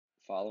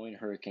Following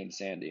Hurricane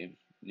Sandy,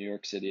 New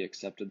York City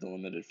accepted the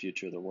limited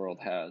future the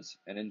world has,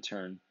 and in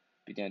turn,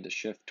 began to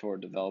shift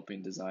toward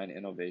developing design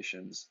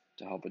innovations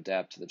to help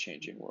adapt to the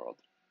changing world.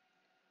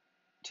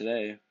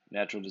 Today,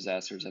 natural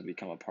disasters have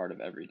become a part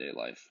of everyday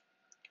life.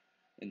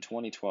 In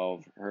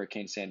 2012,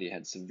 Hurricane Sandy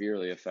had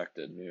severely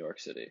affected New York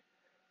City.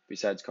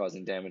 Besides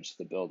causing damage to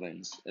the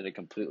buildings, it had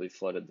completely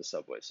flooded the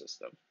subway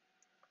system.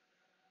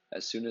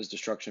 As soon as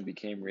destruction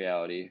became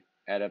reality,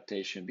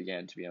 adaptation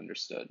began to be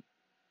understood.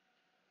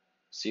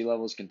 Sea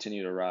levels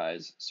continue to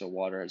rise, so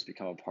water has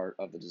become a part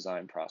of the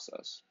design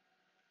process.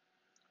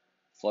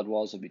 Flood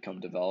walls have become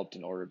developed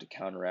in order to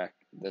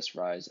counteract this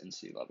rise in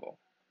sea level.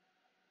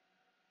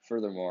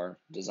 Furthermore,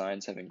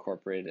 designs have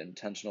incorporated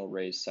intentional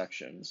raised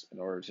sections in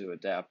order to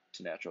adapt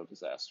to natural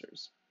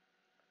disasters.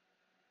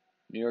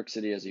 New York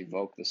City has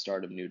evoked the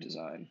start of new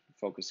design,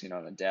 focusing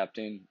on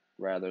adapting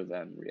rather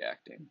than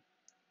reacting.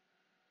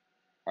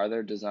 Are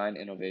there design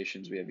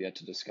innovations we have yet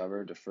to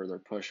discover to further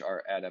push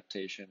our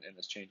adaptation in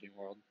this changing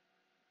world?